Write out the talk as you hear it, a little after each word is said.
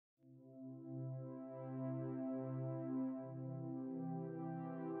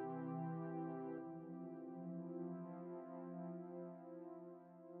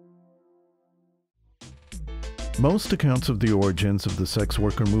Most accounts of the origins of the sex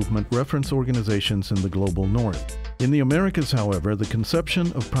worker movement reference organizations in the global north. In the Americas, however, the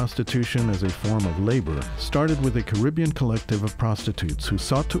conception of prostitution as a form of labor started with a Caribbean collective of prostitutes who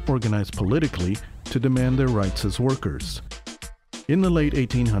sought to organize politically to demand their rights as workers. In the late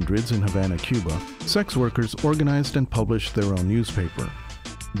 1800s in Havana, Cuba, sex workers organized and published their own newspaper.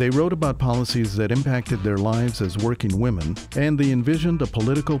 They wrote about policies that impacted their lives as working women, and they envisioned a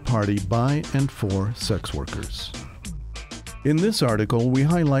political party by and for sex workers. In this article, we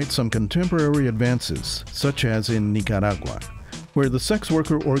highlight some contemporary advances, such as in Nicaragua, where the sex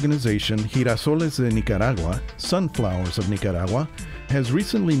worker organization Girasoles de Nicaragua, Sunflowers of Nicaragua, has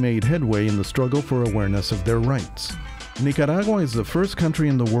recently made headway in the struggle for awareness of their rights. Nicaragua is the first country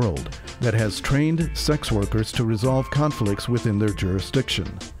in the world that has trained sex workers to resolve conflicts within their jurisdiction.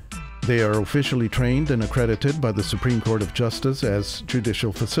 They are officially trained and accredited by the Supreme Court of Justice as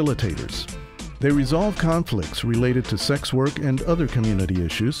judicial facilitators. They resolve conflicts related to sex work and other community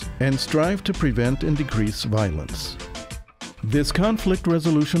issues and strive to prevent and decrease violence. This conflict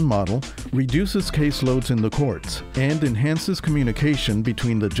resolution model reduces caseloads in the courts and enhances communication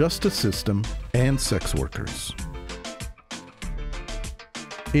between the justice system and sex workers.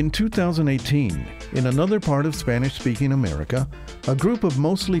 In 2018, in another part of Spanish-speaking America, a group of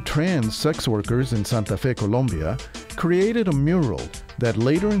mostly trans sex workers in Santa Fe, Colombia, created a mural that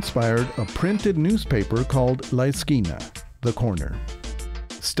later inspired a printed newspaper called La Esquina, the corner.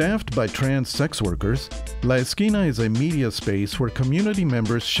 Staffed by trans sex workers, La Esquina is a media space where community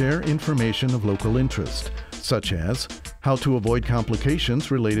members share information of local interest, such as how to avoid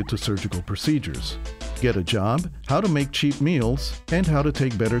complications related to surgical procedures, get a job, how to make cheap meals, and how to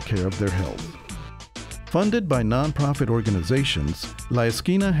take better care of their health. Funded by nonprofit organizations, La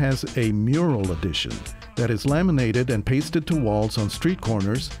Esquina has a mural edition that is laminated and pasted to walls on street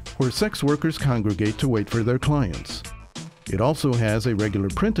corners where sex workers congregate to wait for their clients. It also has a regular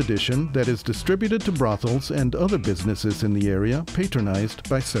print edition that is distributed to brothels and other businesses in the area patronized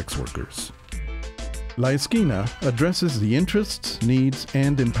by sex workers. La Esquina addresses the interests, needs,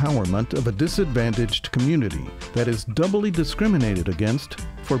 and empowerment of a disadvantaged community that is doubly discriminated against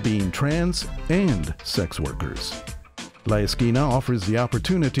for being trans and sex workers. La Esquina offers the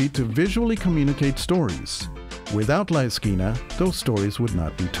opportunity to visually communicate stories. Without La Esquina, those stories would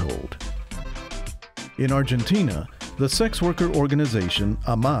not be told. In Argentina, the sex worker organization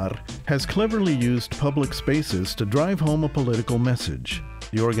AMAR has cleverly used public spaces to drive home a political message.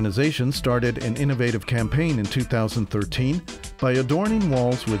 The organization started an innovative campaign in 2013 by adorning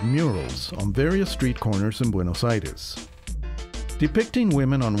walls with murals on various street corners in Buenos Aires. Depicting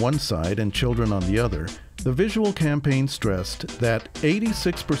women on one side and children on the other, the visual campaign stressed that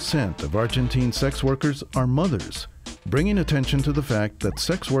 86% of Argentine sex workers are mothers, bringing attention to the fact that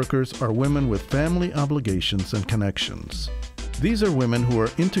sex workers are women with family obligations and connections. These are women who are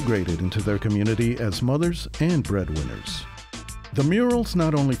integrated into their community as mothers and breadwinners. The murals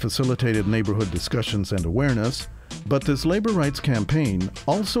not only facilitated neighborhood discussions and awareness, but this labor rights campaign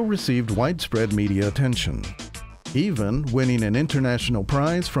also received widespread media attention, even winning an international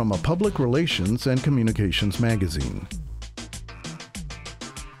prize from a public relations and communications magazine.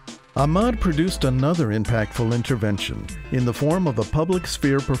 Ahmad produced another impactful intervention in the form of a public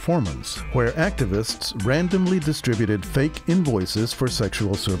sphere performance where activists randomly distributed fake invoices for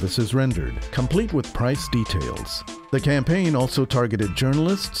sexual services rendered, complete with price details. The campaign also targeted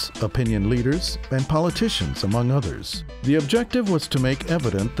journalists, opinion leaders, and politicians, among others. The objective was to make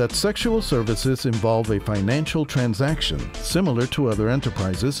evident that sexual services involve a financial transaction similar to other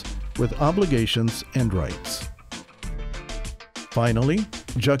enterprises with obligations and rights. Finally,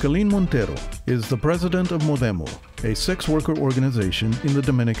 Jacqueline Montero is the president of Modemo, a sex worker organization in the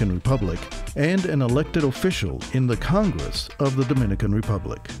Dominican Republic, and an elected official in the Congress of the Dominican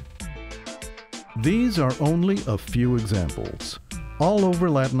Republic. These are only a few examples. All over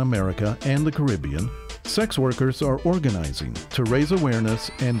Latin America and the Caribbean, sex workers are organizing to raise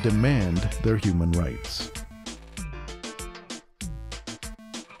awareness and demand their human rights.